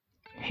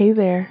Hey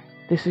there,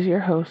 this is your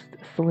host,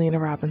 Selena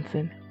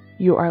Robinson.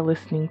 You are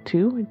listening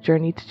to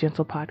Journey to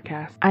Gentle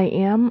podcast. I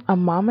am a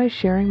mama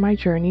sharing my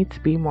journey to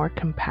be more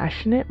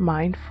compassionate,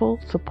 mindful,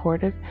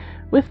 supportive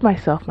with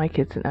myself, my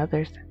kids, and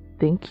others.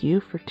 Thank you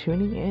for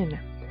tuning in.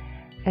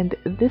 And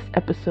this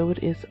episode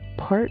is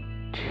part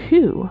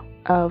 2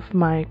 of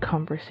my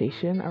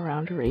conversation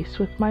around race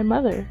with my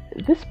mother.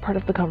 This part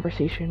of the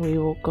conversation, we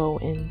will go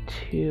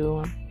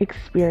into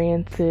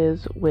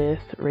experiences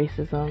with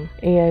racism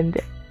and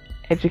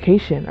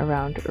education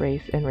around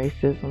race and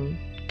racism,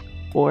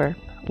 or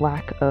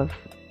lack of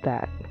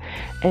that,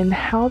 and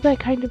how that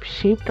kind of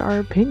shaped our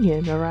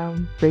opinion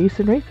around race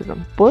and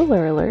racism.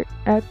 Spoiler alert,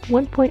 at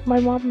one point my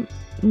mom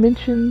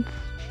mentions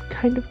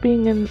kind of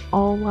being an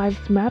all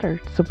lives matter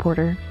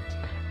supporter,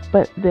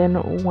 but then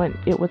when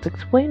it was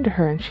explained to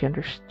her and she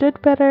understood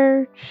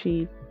better,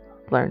 she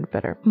learned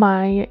better.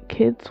 My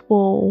kids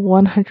will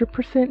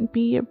 100%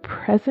 be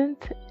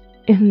present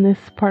in this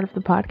part of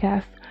the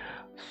podcast,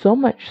 so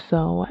much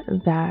so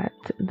that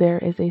there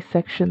is a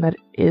section that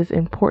is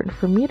important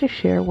for me to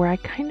share where I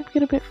kind of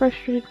get a bit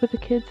frustrated with the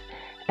kids,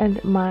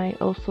 and my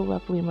oh so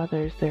lovely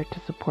mother is there to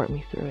support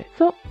me through it.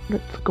 So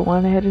let's go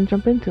on ahead and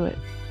jump into it.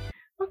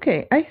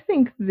 Okay, I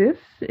think this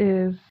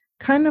is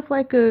kind of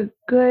like a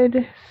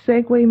good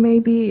segue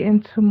maybe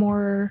into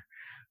more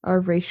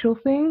racial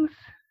things.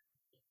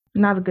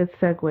 Not a good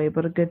segue,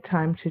 but a good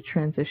time to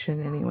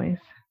transition anyways.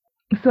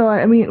 So,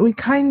 I mean, we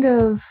kind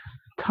of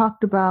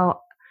talked about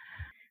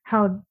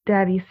how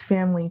Daddy's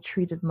family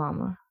treated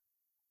Mama.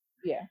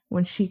 Yeah.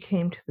 When she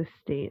came to the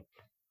States.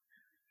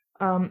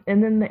 And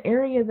then the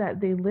area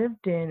that they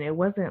lived in, it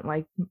wasn't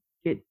like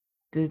it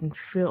didn't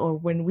feel, or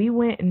when we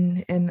went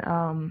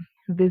and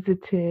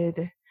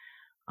visited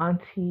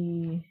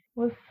Auntie,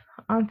 what's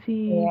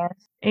Auntie Yes.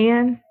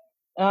 Anne?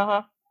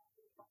 Uh-huh.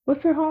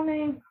 What's her whole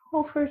name?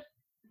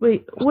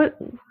 Wait, what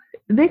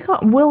they call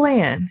Will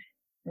Ann.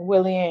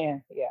 Willie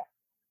Ann, yeah.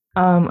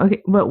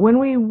 Okay, but when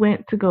we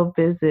went to go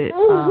visit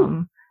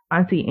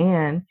Auntie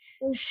Anne,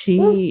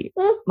 she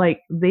they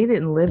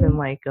didn't live in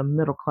like a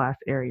middle class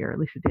area, or at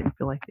least it didn't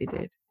feel like they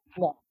did.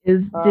 No.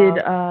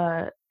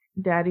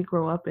 Did Daddy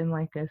grow up in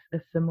like a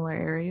similar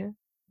area?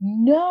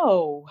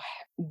 No.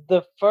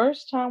 The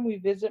first time we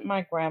visit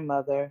my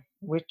grandmother,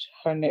 which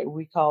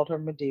we called her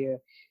Medea,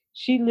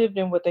 she lived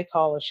in what they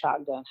call a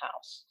shotgun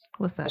house.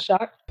 What's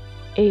that?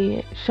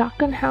 A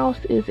shotgun house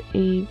is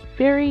a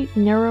very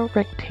narrow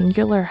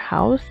rectangular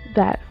house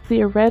that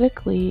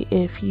theoretically,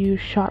 if you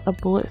shot a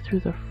bullet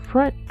through the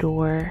front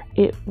door,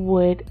 it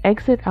would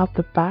exit out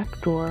the back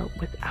door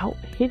without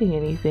hitting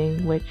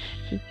anything, which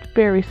is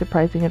very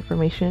surprising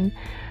information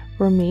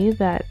for me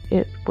that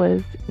it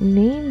was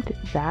named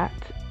that,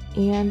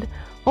 and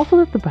also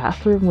that the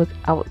bathroom was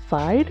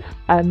outside.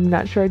 I'm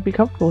not sure I'd be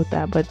comfortable with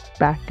that, but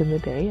back in the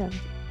day, I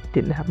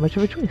didn't have much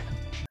of a choice.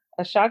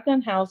 A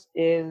shotgun house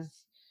is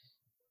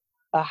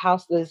a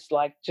house that's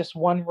like just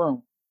one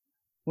room.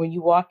 When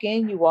you walk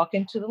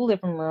into the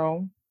living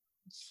room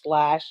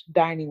 /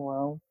 dining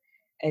room,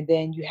 and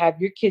then you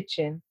have your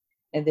kitchen,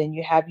 and then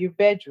you have your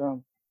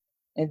bedroom.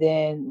 And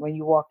then when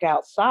you walk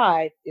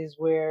outside is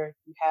where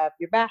you have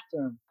your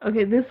bathroom.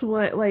 Okay, this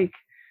was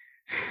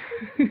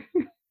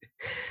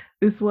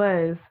this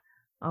was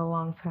a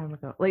long time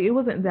ago. Like, it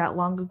wasn't that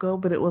long ago,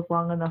 but it was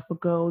long enough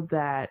ago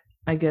that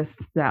I guess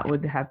that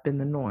would have been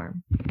the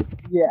norm.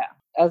 Yeah.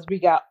 As we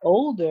got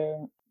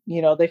older,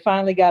 they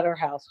finally got her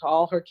house.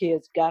 All her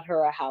kids got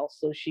her a house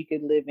so she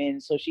could live in.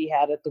 So she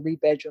had a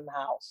 3-bedroom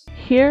house.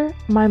 Here,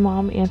 my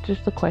mom answers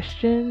the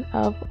question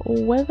of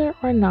whether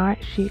or not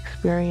she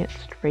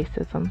experienced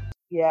racism.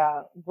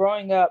 Yeah.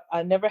 Growing up,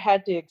 I never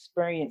had to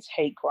experience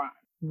hate crime.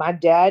 My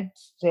dad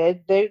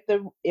said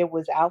it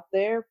was out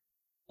there,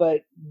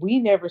 but we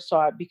never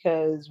saw it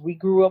because we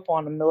grew up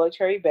on a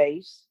military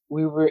base.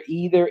 We were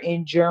either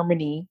in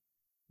Germany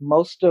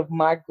most of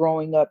my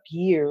growing up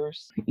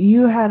years.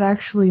 You had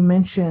actually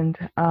mentioned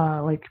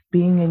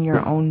being in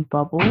your own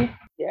bubble.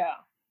 Yeah.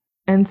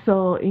 And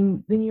so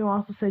then you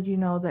also said,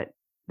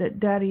 that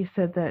Daddy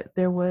said that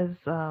there was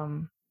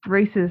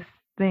racist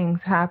things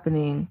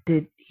happening.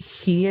 Did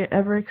he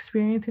ever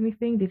experience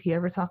anything? Did he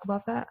ever talk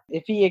about that?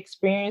 If he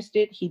experienced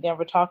it, he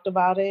never talked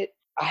about it.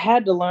 I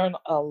had to learn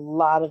a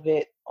lot of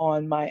it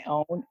on my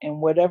own,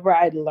 and whatever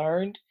I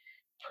learned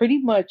pretty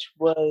much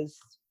was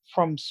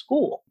from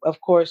school.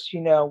 Of course,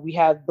 we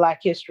have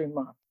Black History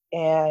Month,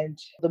 and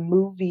the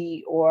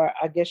movie, or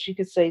I guess you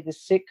could say the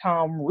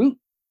sitcom Root,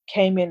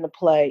 came into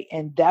play,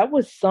 and that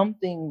was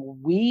something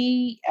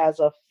we as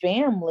a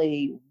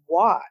family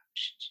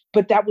watched.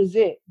 But that was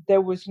it.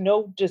 There was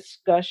no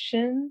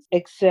discussions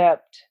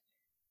except,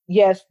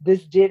 yes,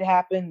 this did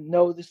happen.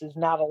 No, this is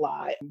not a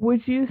lie.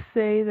 Would you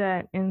say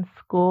that in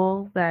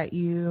school that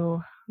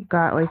you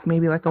got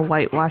maybe a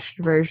whitewashed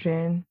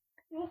version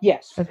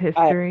Yes, of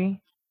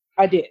history?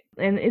 I did.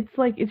 And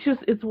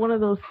it's one of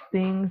those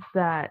things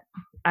that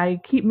I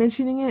keep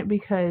mentioning it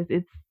because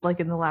it's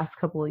in the last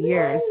couple of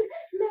years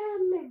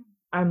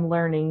I'm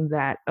learning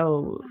that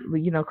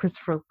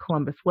Christopher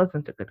Columbus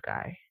wasn't a good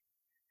guy.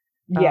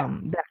 Yeah.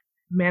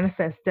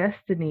 manifest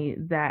destiny,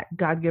 that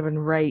God-given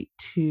right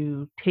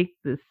to take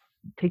this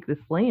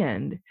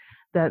land,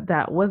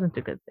 that wasn't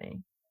a good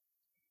thing.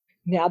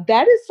 Now,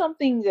 that is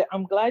something that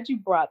I'm glad you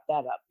brought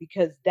that up,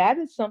 because that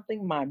is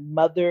something my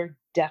mother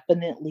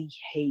definitely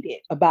hated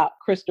about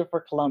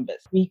Christopher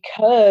Columbus,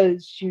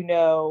 because,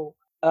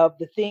 of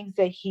the things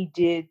that he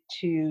did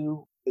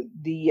to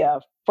the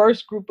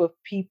first group of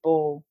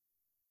people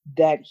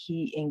that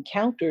he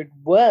encountered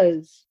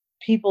was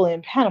people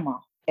in Panama,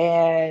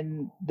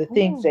 and the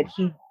things that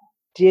he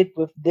did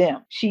with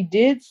them. She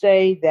did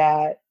say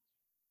that,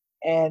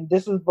 and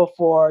this is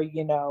before,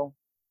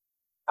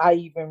 I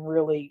even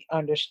really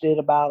understood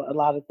about a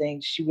lot of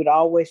things. She would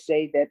always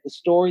say that the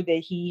story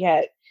that he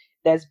had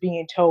that's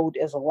being told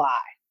is a lie,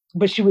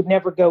 but she would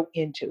never go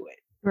into it.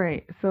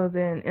 Right. So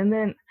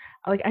then,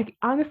 like, I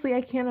honestly,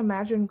 I can't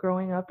imagine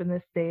growing up in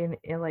this day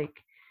and like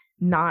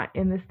not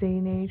in this day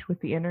and age with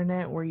the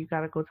internet where you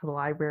got to go to the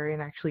library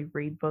and actually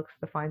read books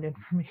to find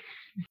information.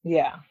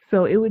 Yeah.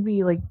 So it would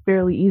be like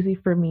fairly easy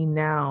for me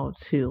now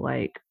to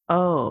like,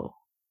 oh,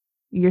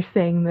 you're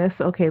saying this?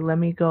 Okay, let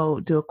me go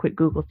do a quick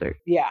Google search.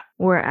 Yeah.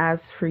 Whereas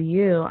for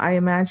you, I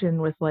imagine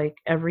with like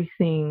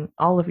everything,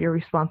 all of your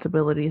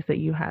responsibilities that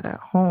you had at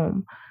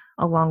home,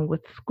 along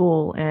with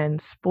school and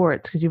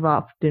sports, because you've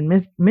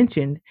often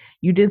mentioned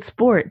you did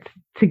sports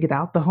to get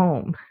out the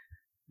home.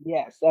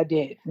 Yes, I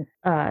did.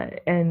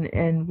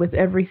 And with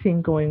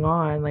everything going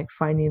on, like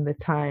finding the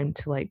time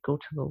to like go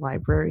to the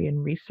library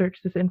and research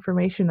this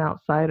information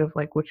outside of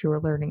like what you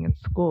were learning in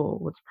school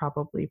was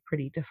probably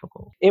pretty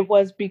difficult. It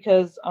was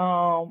because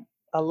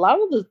a lot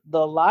of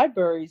the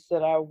libraries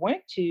that I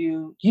went to,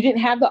 you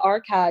didn't have the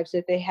archives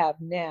that they have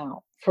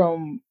now,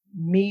 from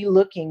me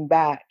looking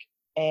back.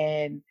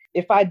 And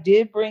if I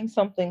did bring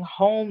something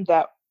home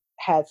that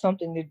had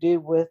something to do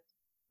with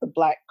the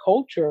Black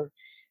culture,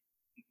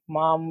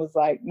 Mom was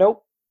like,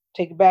 nope,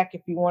 take it back.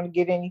 If you want to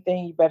get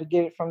anything, you better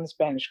get it from the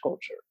Spanish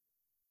culture.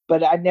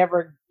 But I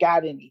never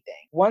got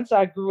anything. Once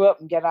I grew up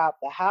and got out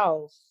the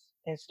house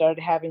and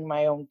started having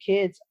my own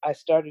kids, I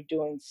started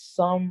doing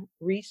some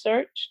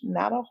research,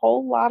 not a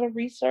whole lot of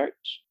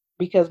research,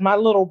 because my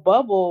little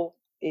bubble,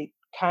 it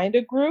kind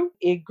of grew.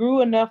 It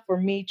grew enough for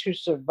me to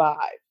survive.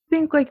 I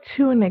think like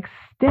to an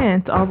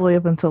extent, all the way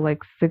up until like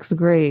sixth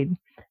grade,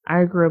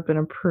 I grew up in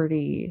a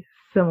pretty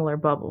similar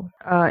bubble.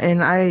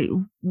 And I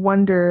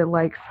wonder,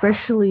 like,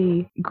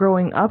 especially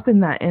growing up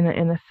in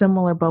a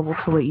similar bubble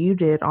to what you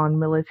did on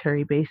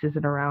military bases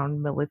and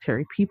around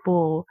military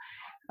people,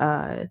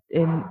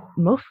 in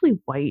mostly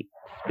white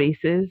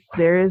spaces,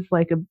 there is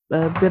like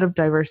a bit of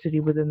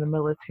diversity within the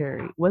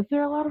military. Was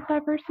there a lot of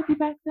diversity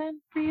back then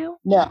for you?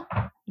 No,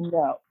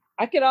 no.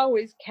 I could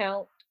always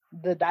count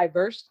the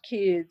diverse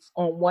kids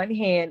on one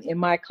hand in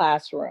my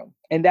classroom,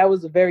 and that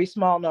was a very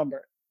small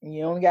number. And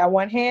you only got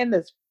one hand,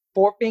 that's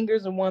 4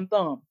 fingers and one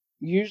thumb.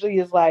 Usually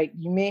it's like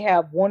you may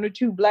have one or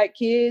two Black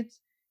kids,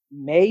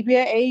 maybe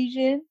an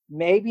Asian,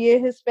 maybe a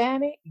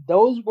Hispanic.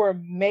 Those were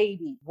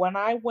maybe. When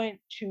I went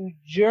to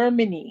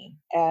Germany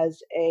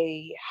as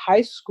a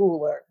high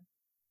schooler,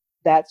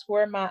 that's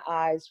where my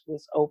eyes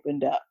was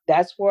opened up.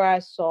 That's where I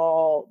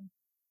saw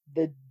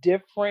the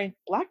different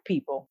Black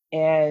people.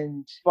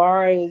 And as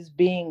far as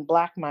being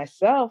Black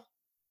myself,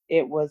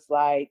 it was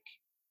like,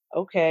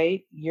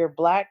 okay, you're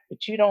Black,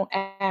 but you don't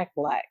act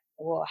Black.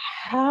 Well,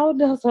 how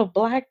does a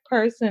Black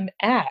person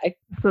act?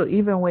 So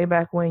even way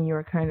back when, you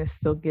were kind of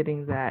still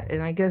getting that,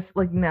 and I guess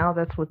like now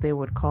that's what they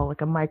would call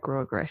like a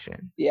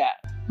microaggression. Yeah.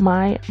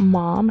 My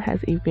mom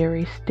has a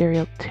very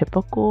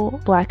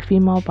stereotypical Black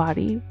female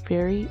body,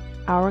 very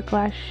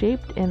hourglass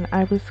shaped, and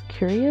I was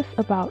curious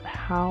about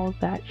how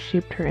that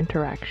shaped her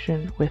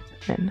interaction with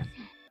men.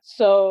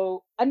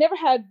 So I never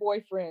had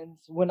boyfriends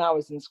when I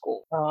was in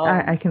school.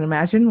 I can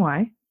imagine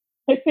why.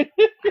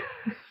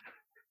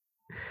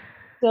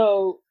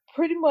 So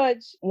pretty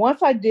much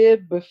once I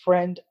did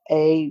befriend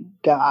a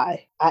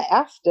guy, I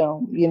asked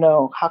him,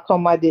 how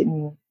come I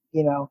didn't,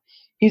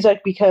 he's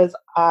like, because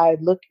I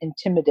look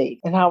intimidating.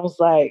 And I was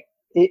like,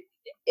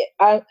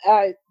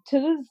 I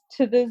to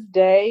this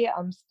day,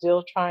 I'm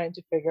still trying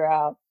to figure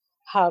out,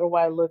 how do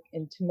I look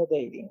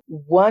intimidating?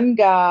 One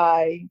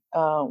guy,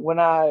 when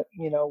I,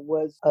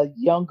 was a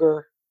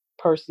younger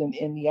person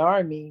in the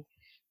Army,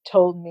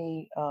 told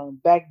me,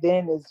 back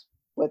then is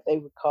what they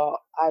would call,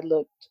 I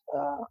looked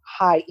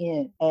high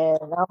end. And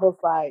I was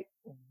like,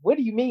 what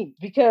do you mean?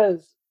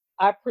 Because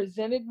I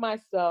presented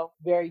myself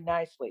very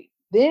nicely.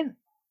 Then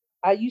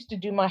I used to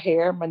do my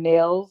hair, my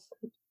nails.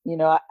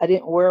 I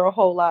didn't wear a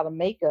whole lot of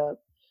makeup.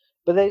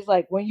 But it's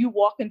like when you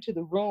walk into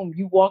the room,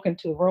 you walk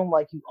into the room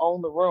like you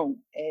own the room.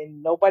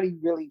 And nobody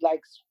really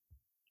likes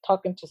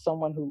talking to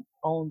someone who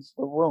owns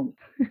the room.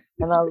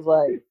 And I was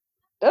like,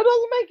 that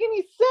doesn't make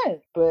any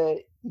sense. But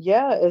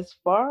yeah, as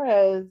far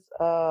as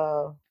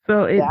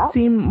so it that,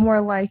 seemed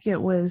more like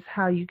it was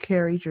how you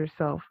carried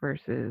yourself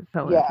versus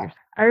how yeah.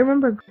 I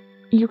remember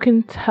you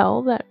can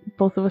tell that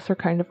both of us are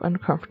kind of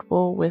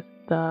uncomfortable with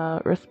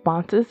the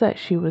responses that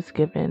she was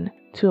given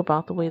to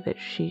about the way that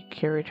she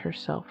carried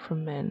herself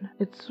from men.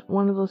 It's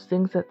one of those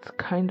things that's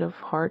kind of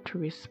hard to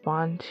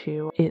respond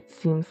to. It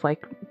seems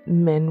like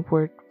men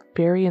were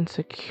very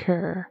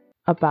insecure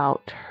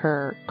about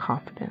her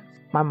confidence.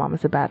 My mom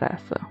is a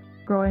badass, though.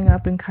 Growing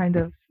up and kind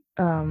of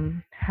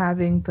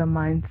having the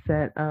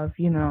mindset of,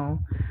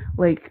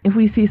 like if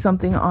we see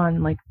something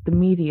on like the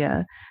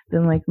media,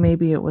 then like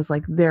maybe it was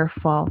like their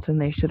fault and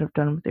they should have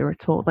done what they were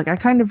told. Like I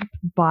kind of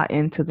bought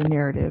into the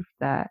narrative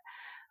that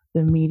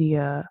the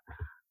media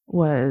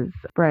was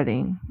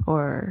spreading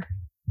or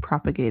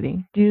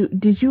propagating.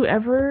 Did you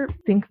ever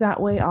think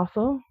that way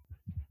also?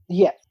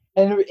 Yes.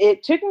 And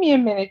it took me a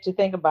minute to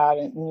think about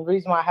it. And the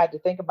reason why I had to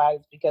think about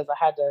it is because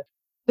I had to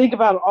think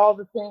about all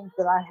the things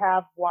that I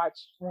have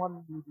watched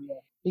on media.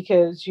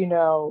 Because,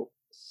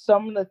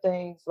 some of the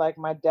things like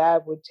my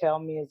dad would tell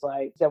me is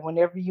like that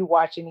whenever you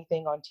watch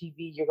anything on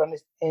TV,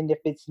 and if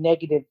it's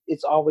negative,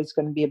 it's always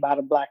going to be about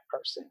a Black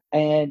person.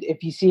 And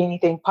if you see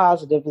anything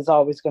positive, it's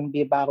always going to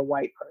be about a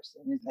white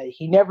person.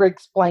 He never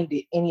explained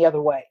it any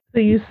other way. So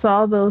you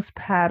saw those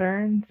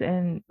patterns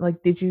and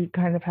like did you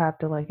kind of have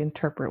to like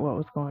interpret what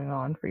was going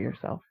on for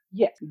yourself?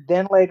 Yes.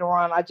 Then later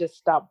on, I just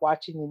stopped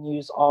watching the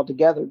news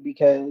altogether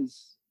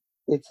because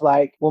it's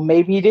like, well,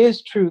 maybe it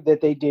is true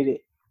that they did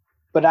it,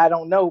 but I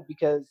don't know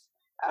because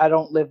I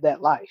don't live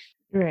that life.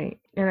 Right.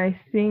 And I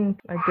think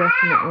I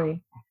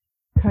definitely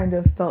kind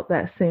of felt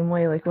that same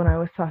way. Like when I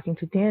was talking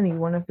to Danny,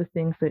 one of the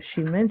things that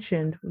she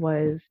mentioned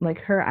was like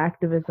her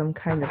activism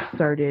kind of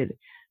started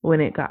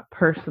when it got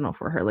personal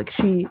for her. Like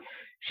she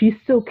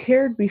still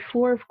cared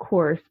before, of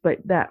course, but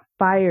that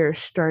fire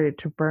started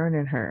to burn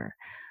in her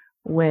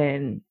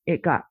when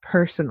it got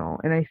personal.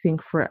 And I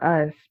think for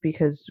us,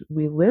 because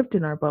we lived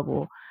in our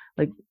bubble,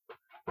 like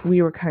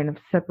we were kind of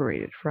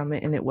separated from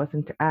it and it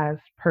wasn't as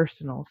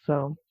personal.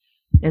 So,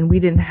 and we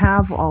didn't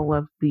have all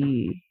of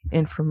the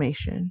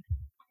information.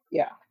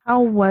 Yeah.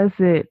 How was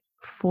it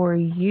for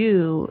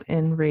you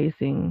in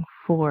raising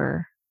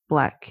four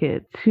Black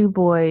kids? Two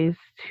boys,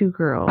 two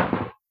girls,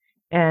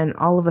 and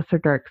all of us are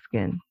dark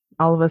skinned.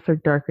 All of us are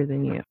darker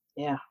than you.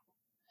 Yeah.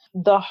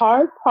 The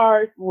hard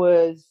part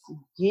was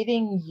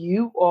getting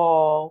you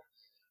all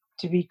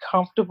to be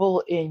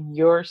comfortable in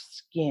your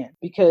skin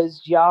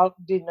because y'all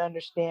didn't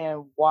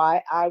understand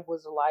why I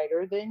was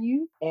lighter than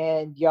you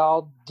and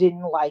y'all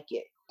didn't like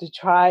it. To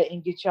try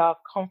and get y'all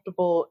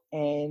comfortable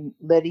and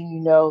letting you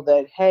know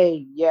that,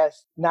 hey,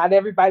 yes, not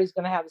everybody's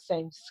going to have the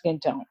same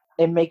skin tone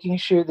and making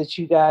sure that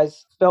you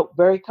guys felt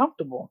very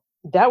comfortable.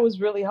 That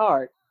was really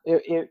hard.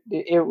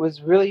 It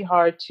was really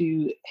hard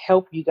to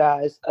help you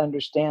guys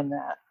understand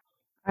that.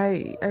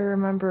 I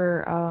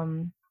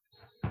remember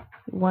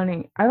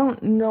wanting, I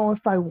don't know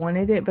if I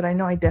wanted it, but I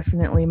know I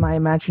definitely, my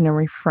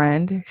imaginary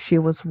friend, she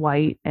was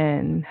white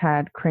and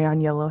had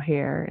crayon yellow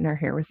hair and her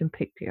hair was in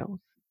pigtails.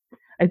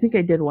 I think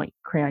I did want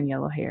crayon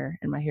yellow hair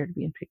and my hair to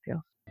be in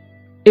pigtails.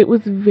 It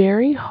was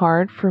very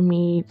hard for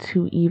me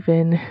to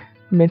even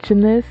mention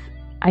this.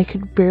 I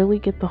could barely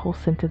get the whole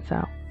sentence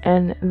out.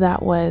 And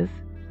that was,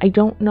 I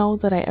don't know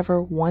that I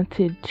ever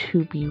wanted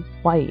to be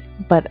white,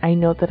 but I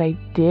know that I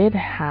did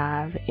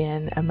have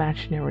an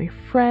imaginary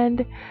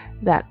friend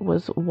that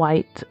was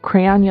white,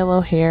 crayon yellow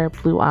hair,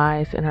 blue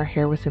eyes, and her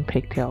hair was in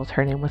pigtails.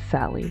 Her name was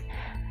Sally.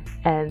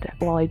 And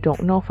while I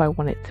don't know if I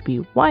wanted to be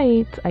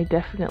white, I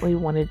definitely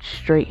wanted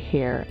straight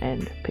hair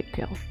and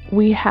pigtails.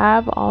 We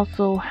have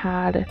also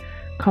had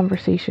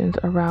conversations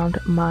around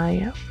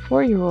my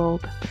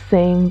 4-year-old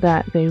saying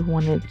that they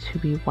wanted to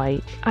be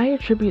white. I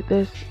attribute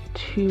this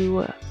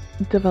to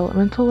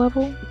developmental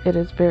level. It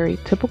is very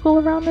typical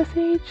around this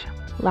age.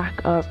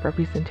 Lack of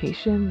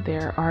representation.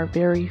 There are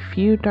very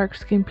few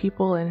dark-skinned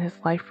people in his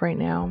life right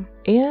now.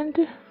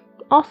 And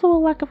also a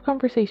lack of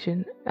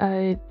conversation.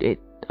 It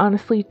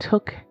honestly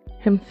took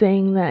him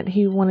saying that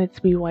he wanted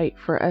to be white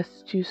for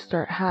us to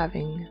start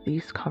having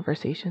these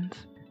conversations.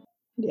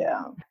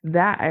 Yeah.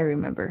 That I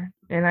remember.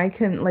 And I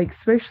can, like,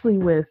 especially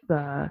with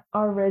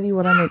already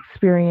what I'm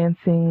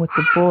experiencing with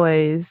the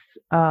boys,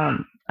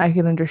 I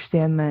can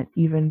understand that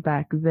even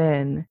back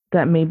then,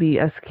 that maybe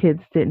us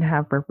kids didn't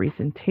have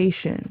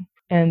representation.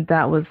 And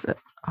that was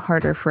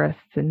harder for us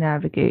to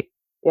navigate.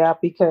 Yeah,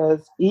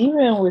 because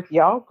even with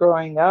y'all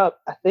growing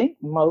up, I think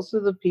most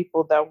of the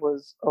people that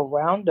was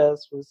around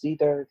us was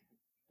either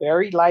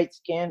very light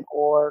skinned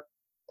or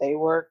they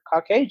were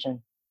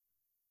Caucasian.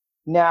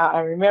 Now,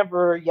 I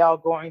remember y'all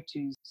going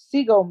to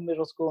Seagull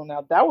Middle School.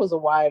 Now, that was a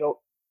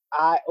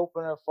eye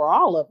opener for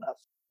all of us.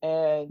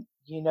 And,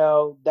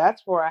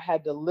 that's where I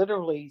had to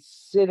literally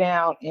sit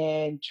down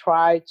and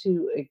try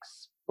to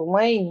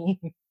explain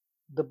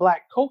the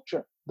Black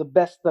culture the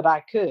best that I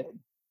could.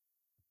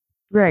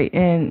 Right.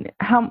 And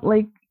how,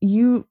 like,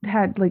 you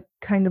had, like,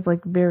 kind of,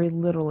 like, very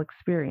little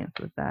experience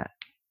with that,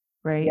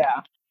 right?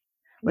 Yeah.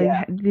 Like,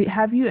 Yeah.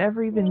 have you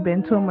ever even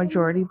been to a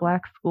majority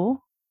Black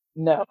school?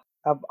 No,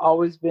 I've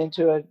always been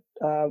to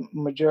a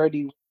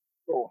majority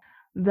school.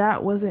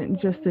 That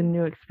wasn't just a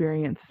new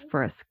experience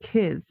for us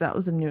kids. That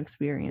was a new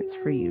experience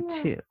for you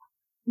too.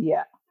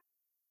 Yeah.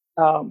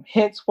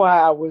 Hence why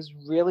I was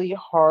really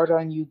hard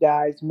on you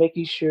guys,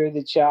 making sure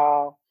that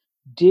y'all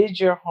did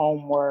your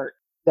homework,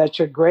 that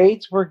your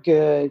grades were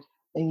good,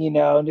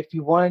 and if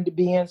you wanted to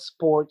be in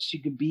sports,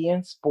 you could be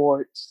in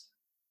sports.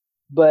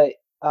 But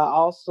I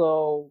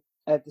also,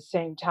 at the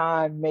same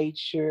time, made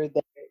sure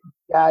that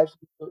guys,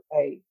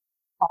 hey,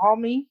 call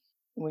me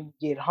when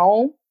you get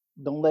home.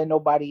 Don't let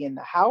nobody in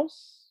the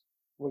house,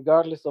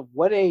 regardless of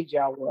what age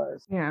I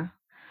was. Yeah.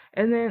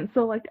 And then,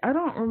 so like, I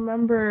don't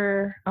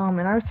remember,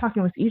 and I was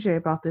talking with EJ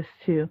about this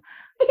too.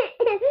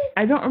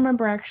 I don't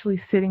remember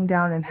actually sitting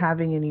down and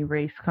having any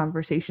race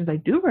conversations. I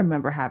do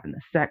remember having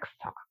the sex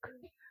talk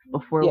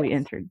before we Yes.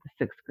 entered the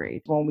sixth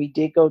grade. When we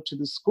did go to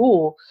the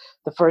school,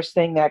 the first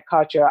thing that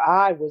caught your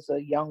eye was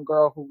a young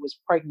girl who was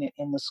pregnant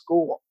in the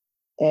school.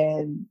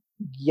 And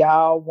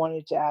y'all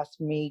wanted to ask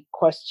me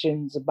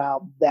questions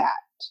about that.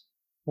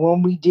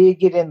 When we did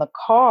get in the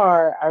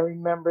car, I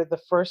remember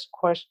the first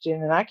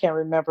question, and I can't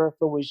remember if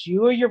it was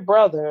you or your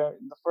brother.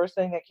 The first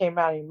thing that came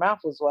out of your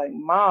mouth was like,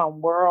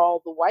 Mom, where are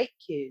all the white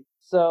kids?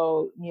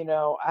 So,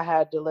 I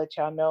had to let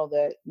y'all know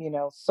that,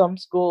 some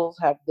schools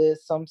have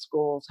this, some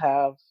schools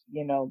have,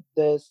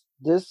 this.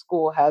 This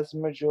school has a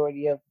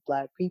majority of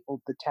Black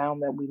people. The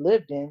town that we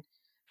lived in,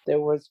 there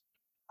was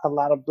a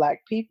lot of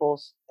Black people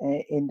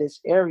in this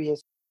area.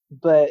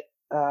 But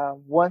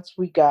once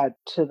we got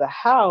to the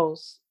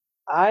house,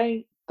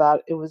 I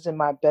thought it was in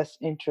my best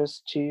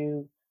interest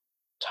to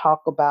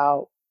talk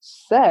about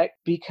sex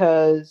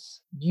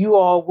because you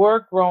all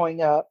were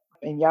growing up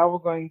and y'all were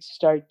going to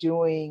start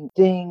doing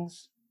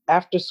things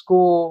after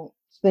school,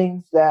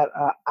 things that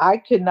I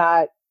could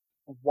not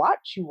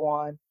watch you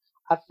on.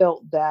 I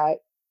felt that,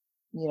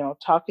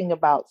 talking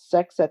about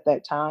sex at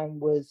that time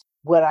was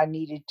what I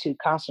needed to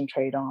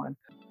concentrate on.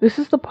 This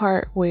is the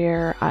part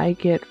where I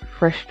get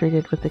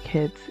frustrated with the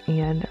kids,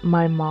 and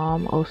my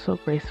mom also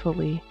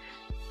gracefully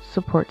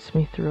supports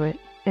me through it.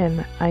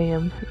 And I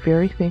am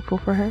very thankful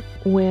for her.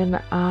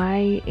 When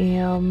I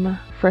am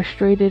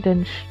frustrated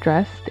and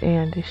stressed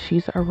and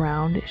she's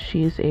around,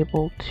 she's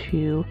able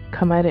to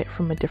come at it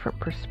from a different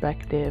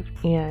perspective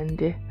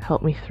and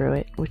help me through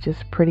it, which is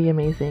pretty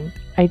amazing.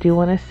 I do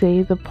want to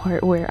say the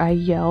part where I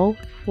yell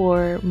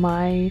for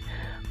my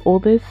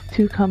oldest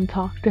to come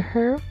talk to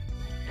her.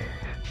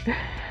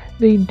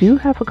 They do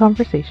have a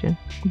conversation.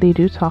 They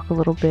do talk a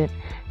little bit,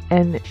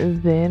 and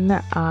then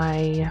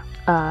I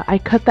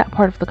cut that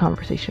part of the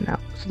conversation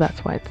out, so that's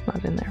why it's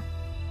not in there.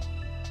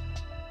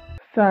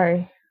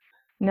 Sorry.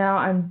 Now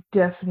I'm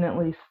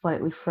definitely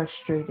slightly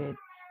frustrated.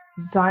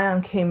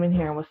 Zion came in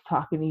here and was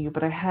talking to you,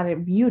 but I had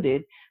it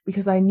muted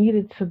because I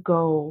needed to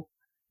go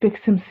fix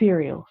him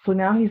cereal. So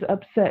now he's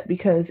upset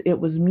because it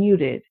was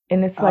muted.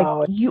 And it's like,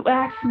 Oh, you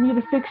asked me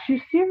to fix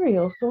you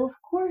cereal, so of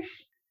course.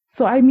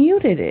 So I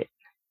muted it.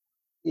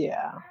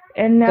 yeah.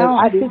 And 'Cause now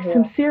I I didn't fixed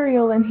him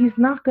cereal and he's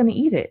not going to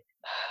eat it.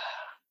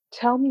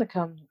 Tell him to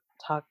come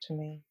talk to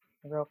me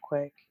real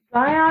quick.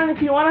 Zion,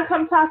 if you want to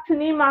come talk to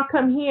Nima,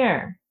 come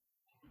here.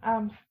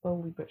 I'm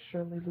slowly but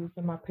surely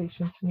losing my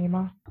patience,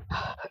 Nima.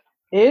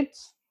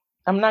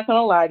 I'm not going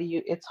to lie to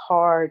you, it's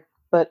hard,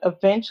 but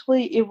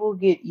eventually it will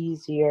get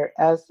easier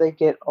as they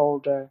get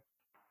older.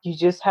 You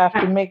just have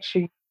to make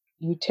sure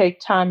you take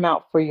time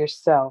out for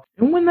yourself.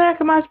 And when the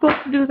heck am I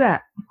supposed to do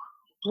that?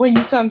 When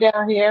you come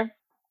down here,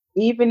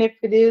 even if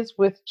it is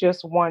with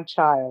just one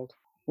child,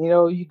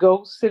 you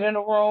go sit in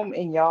a room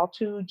and y'all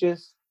two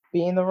just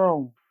be in the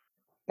room.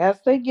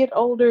 As they get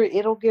older,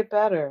 it'll get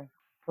better.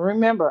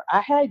 Remember, I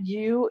had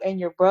you and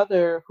your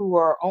brother who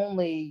are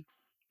only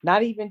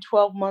not even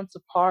 12 months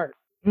apart.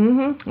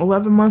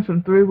 11 months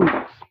and 3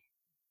 weeks.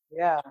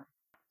 Yeah.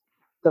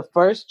 The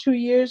first 2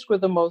 years were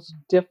the most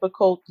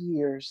difficult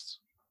years.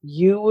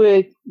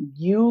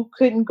 You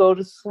couldn't go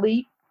to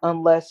sleep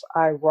unless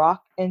I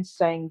rocked and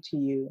sang to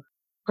you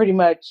pretty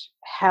much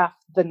half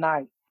the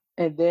night.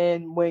 And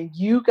then when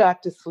you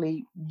got to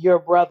sleep, your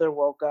brother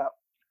woke up.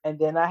 And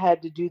then I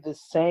had to do the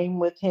same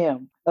with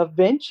him.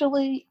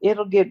 Eventually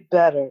it'll get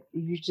better.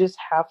 You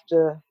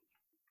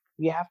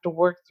have to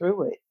work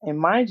through it. And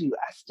mind you,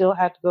 I still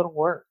had to go to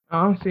work.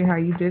 I don't see how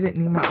you did it,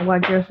 Nima. Well, I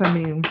guess,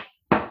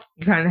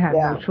 you kind of had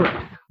no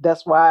choice.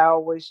 That's why I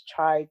always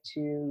try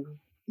to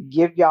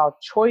give y'all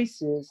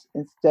choices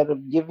instead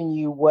of giving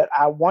you what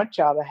I want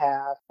y'all to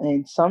have.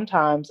 And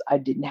sometimes I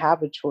didn't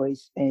have a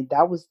choice. And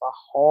that was the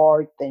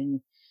hard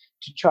thing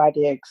to try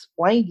to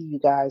explain to you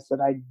guys that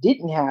I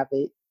didn't have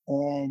it.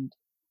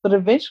 But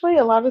eventually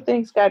a lot of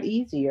things got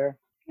easier.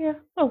 Yeah,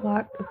 a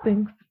lot of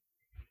things.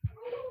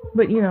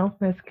 But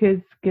as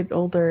kids get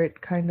older, it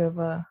kind of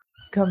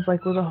comes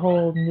like with a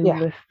whole new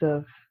list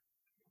of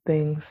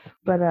things.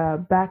 But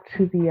back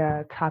to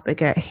the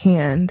topic at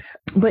hand.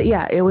 But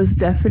yeah, it was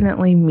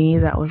definitely me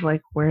that was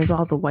like, where's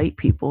all the white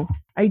people?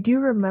 I do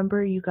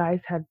remember you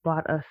guys had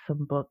bought us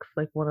some books.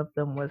 Like one of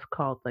them was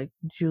called like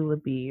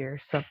Julabee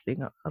or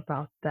something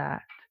about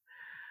that.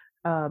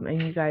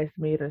 And you guys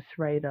made us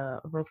write a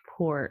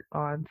report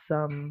on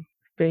some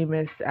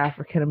famous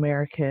African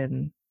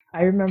American.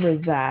 I remember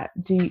that.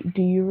 Do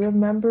you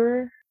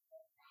remember?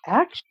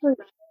 Actually,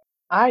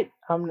 I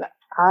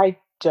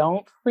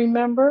don't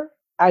remember.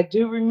 I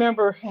do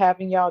remember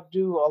having y'all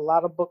do a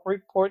lot of book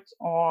reports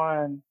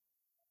on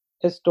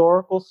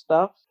historical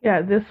stuff.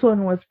 Yeah, this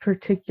one was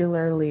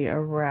particularly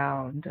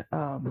around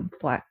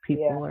Black Yeah,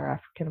 people or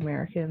African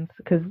Americans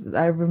because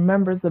I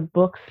remember the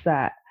books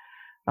that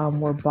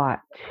were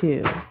bought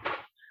too.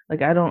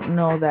 Like, I don't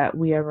know that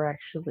we ever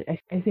actually.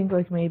 I think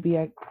like maybe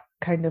I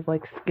kind of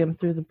like skimmed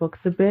through the books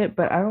a bit,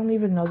 but I don't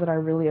even know that I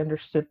really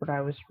understood what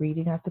I was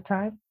reading at the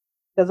time.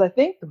 because I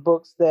think the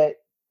books that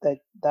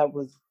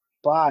was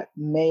bought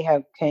may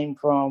have came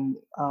from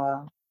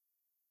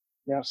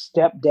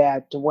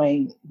stepdad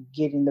Dwayne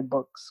getting the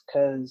books,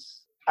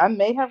 because I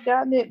may have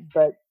gotten it,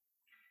 but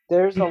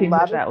there's You a think that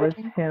lot of that was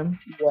things. him?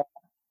 Yeah,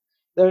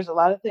 there's a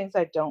lot of things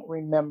I don't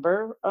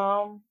remember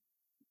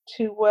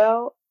too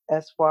well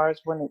as far as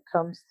when it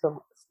comes to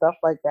stuff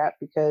like that,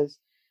 because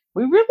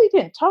we really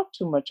didn't talk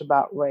too much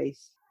about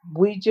race.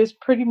 We just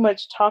pretty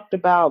much talked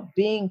about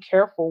being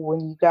careful when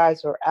you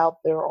guys are out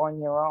there on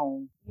your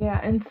own. Yeah,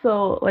 and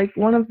so like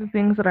one of the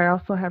things that I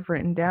also have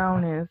written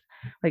down is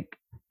like,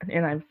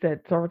 and I've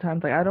said several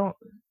times, like I don't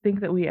think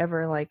that we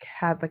ever like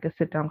had like a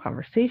sit down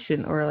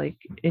conversation or like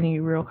any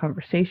real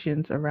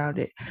conversations around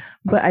it.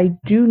 But I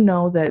do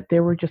know that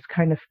there were just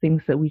kind of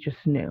things that we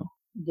just knew.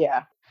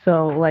 Yeah.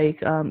 So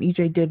like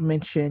EJ did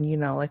mention,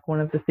 like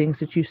one of the things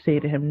that you say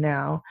to him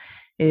now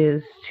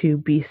is to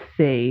be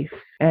safe.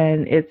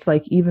 And it's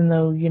like even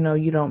though,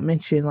 you don't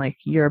mention like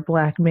you're a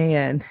black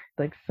man,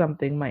 like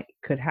something might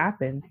could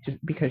happen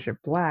just because you're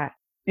black.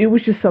 It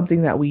was just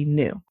something that we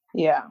knew.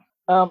 Yeah.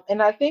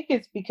 And I think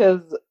it's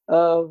because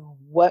of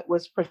what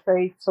was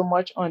portrayed so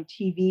much on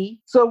TV.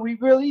 So we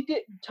really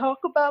didn't talk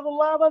about a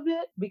lot of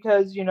it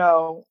because,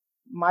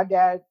 my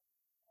dad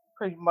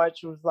pretty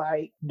much was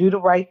like, do the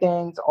right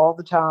things all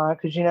the time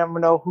because you never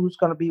know who's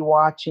going to be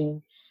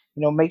watching.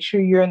 Make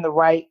sure you're in the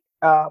right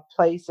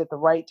place at the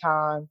right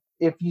time.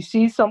 If you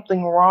see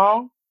something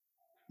wrong,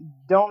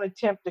 don't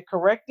attempt to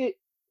correct it,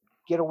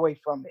 get away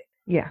from it.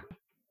 Yeah.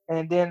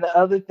 And then the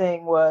other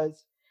thing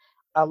was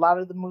a lot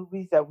of the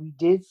movies that we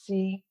did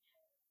see,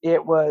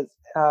 it was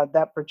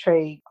that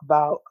portrayed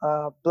about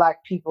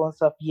black people and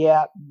stuff.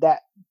 Yeah,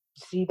 that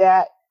see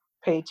that,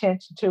 pay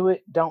attention to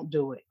it, don't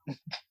do it.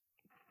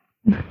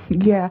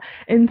 Yeah.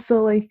 And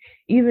so like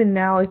even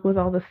now like with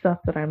all the stuff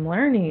that I'm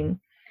learning,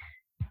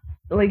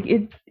 like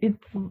it's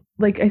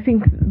like I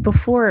think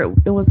before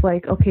it was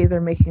like okay,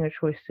 they're making a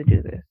choice to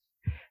do this.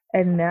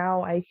 And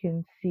now I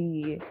can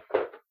see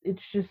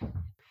it's just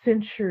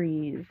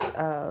centuries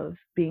of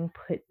being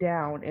put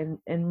down,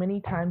 and many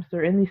times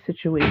they're in these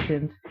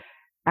situations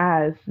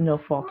as no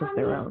fault of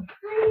their own.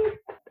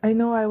 I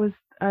know I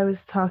was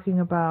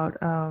talking about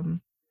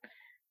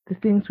the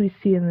things we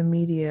see in the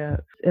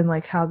media and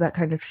like how that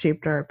kind of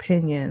shaped our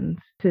opinions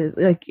to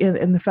like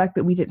and the fact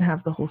that we didn't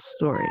have the whole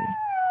story.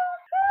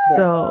 Yeah.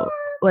 So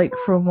like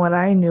from what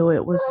I knew,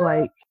 it was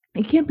like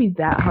it can't be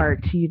that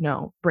hard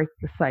to break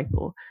the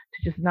cycle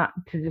to just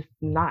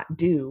not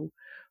do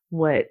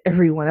what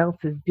everyone else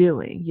is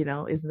doing.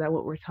 Isn't that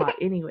what we're taught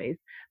anyways?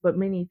 But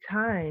many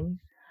times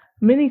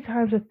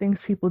the things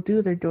people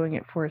do, they're doing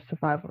it for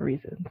survival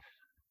reasons.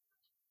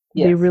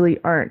 They Yes. really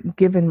aren't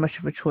given much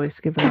of a choice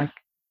given like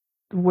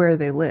where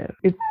they live.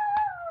 It's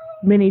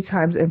many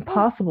times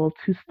impossible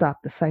to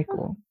stop the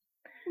cycle.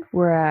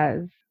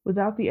 Whereas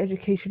without the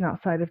education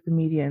outside of the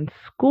media and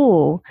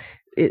school,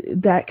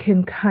 that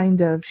can kind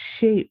of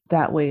shape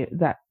that way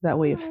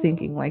of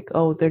thinking. Like,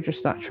 oh, they're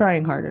just not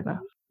trying hard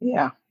enough.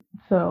 Yeah.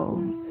 So,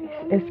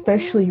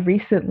 especially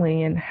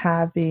recently, and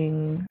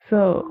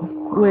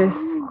with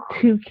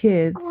two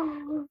kids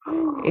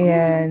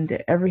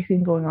and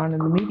everything going on in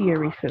the media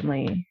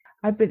recently,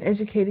 I've been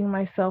educating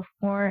myself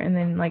more and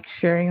then like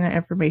sharing that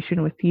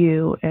information with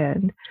you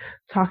and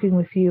talking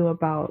with you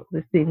about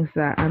the things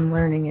that I'm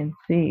learning and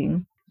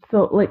seeing.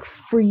 So, like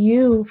for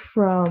you,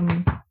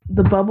 from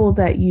the bubble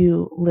that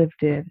you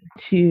lived in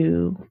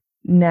to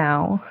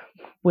now,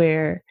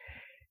 where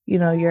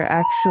you're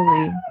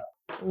actually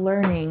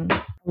learning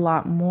a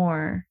lot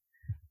more,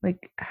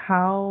 like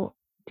how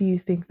do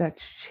you think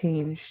that's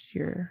changed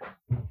your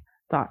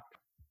thoughts?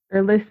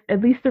 Or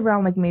at least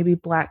around like maybe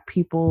black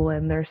people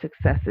and their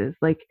successes.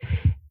 Like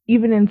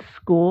even in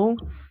school,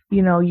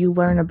 you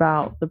learn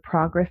about the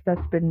progress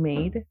that's been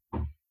made,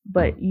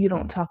 but you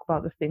don't talk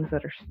about the things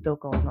that are still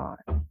going on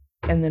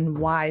and then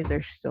why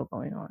they're still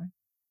going on.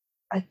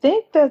 I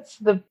think that's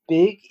the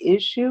big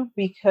issue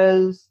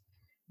because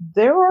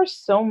there are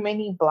so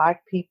many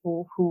Black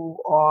people who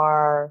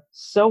are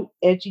so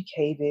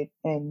educated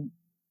and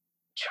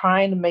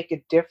trying to make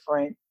a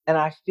difference. And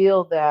I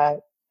feel that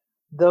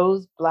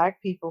those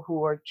Black people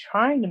who are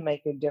trying to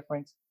make a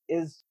difference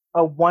is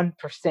a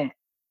 1%.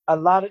 A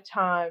lot of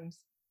times,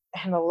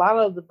 and a lot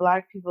of the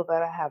Black people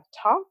that I have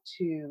talked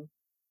to,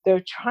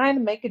 they're trying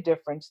to make a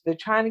difference. They're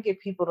trying to get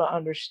people to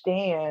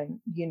understand,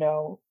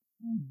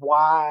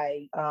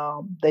 why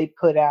they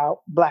put out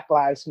Black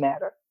Lives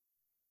Matter.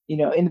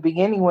 In the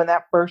beginning, when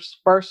that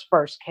first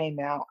came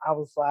out, I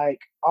was like,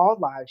 all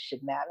lives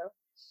should matter.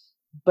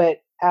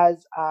 But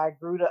as I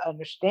grew to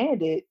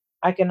understand it,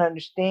 I can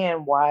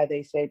understand why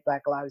they say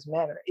Black Lives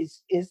Matter.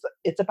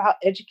 It's about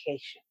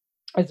education.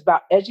 It's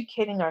about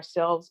educating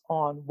ourselves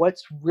on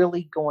what's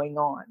really going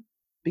on,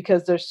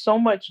 because there's so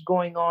much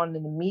going on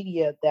in the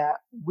media that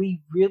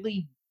we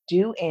really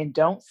do and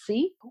don't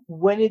see.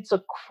 When it's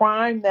a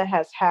crime that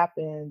has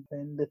happened,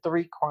 and the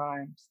three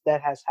crimes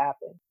that has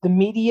happened, the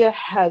media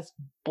has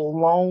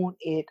blown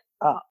it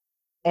up,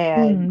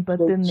 and But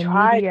they then the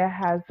try. media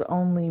has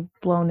only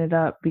blown it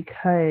up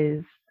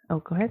because, oh,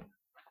 go ahead.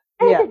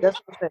 Yeah, that's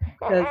what I'm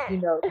saying.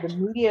 Because the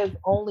media is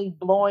only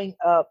blowing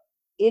up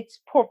its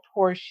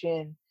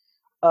proportion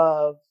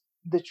of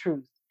the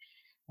truth.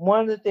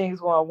 One of the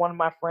things, well, one of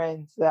my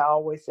friends that I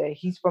always say,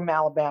 he's from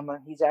Alabama,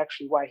 he's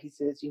actually white. He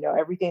says,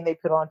 everything they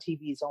put on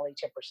TV is only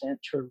 10%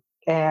 true.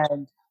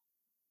 And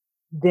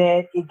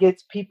then it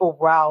gets people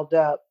riled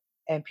up,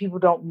 and people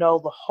don't know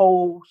the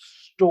whole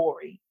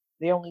story.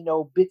 They only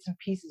know bits and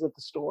pieces of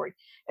the story.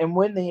 And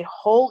when the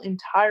whole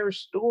entire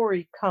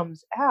story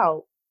comes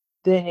out,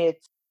 then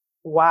it's,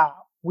 wow,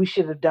 we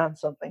should have done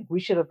something. We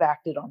should have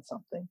acted on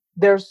something.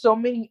 There's so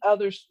many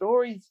other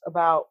stories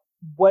about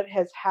what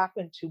has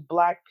happened to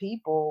Black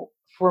people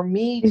for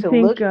me You to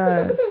think look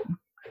at.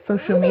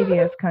 social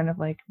media is kind of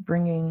like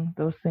bringing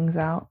those things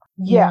out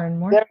Yeah, more and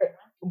more?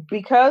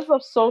 because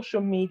of social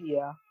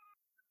media.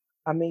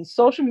 I mean,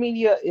 social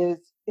media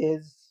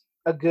is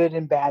a good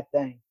and bad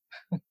thing.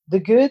 The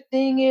good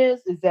thing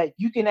is that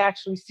you can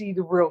actually see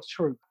the real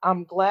truth.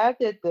 I'm glad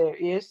that there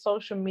is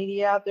social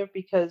media out there,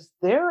 because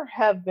there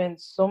have been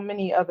so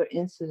many other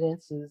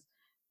incidences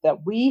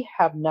that we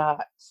have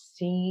not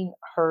seen,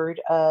 heard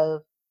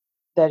of,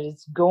 that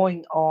is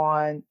going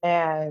on,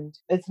 and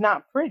it's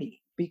not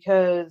pretty,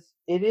 because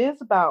it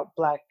is about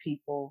Black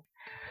people.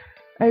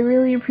 I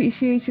really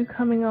appreciate you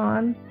coming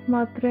on,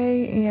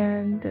 Madre,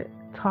 and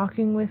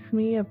talking with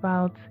me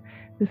about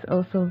this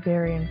also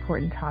very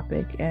important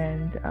topic,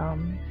 and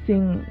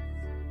seeing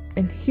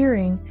and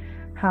hearing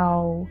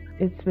how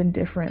it's been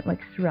different like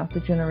throughout the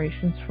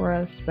generations for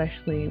us,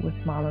 especially with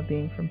Mama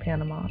being from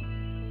Panama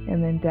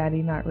and then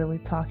Daddy not really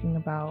talking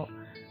about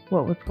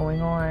what was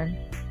going on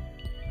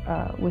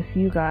with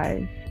you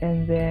guys,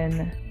 and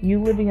then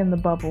you living in the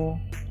bubble,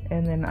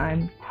 and then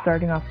I'm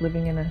starting off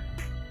living in a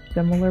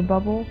similar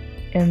bubble,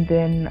 and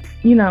then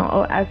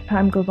as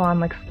time goes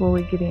on, like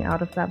slowly getting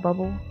out of that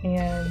bubble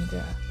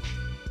and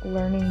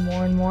learning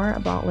more and more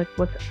about like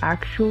what's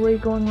actually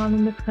going on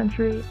in this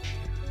country,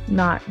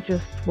 not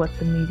just what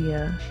the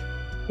media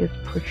is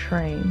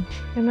portraying.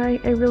 And I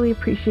really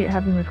appreciate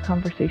having this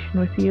conversation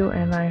with you,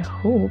 and I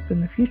hope in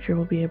the future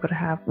we'll be able to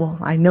have, well,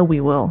 I know we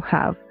will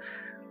have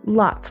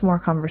lots more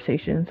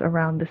conversations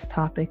around this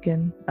topic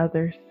and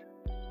others.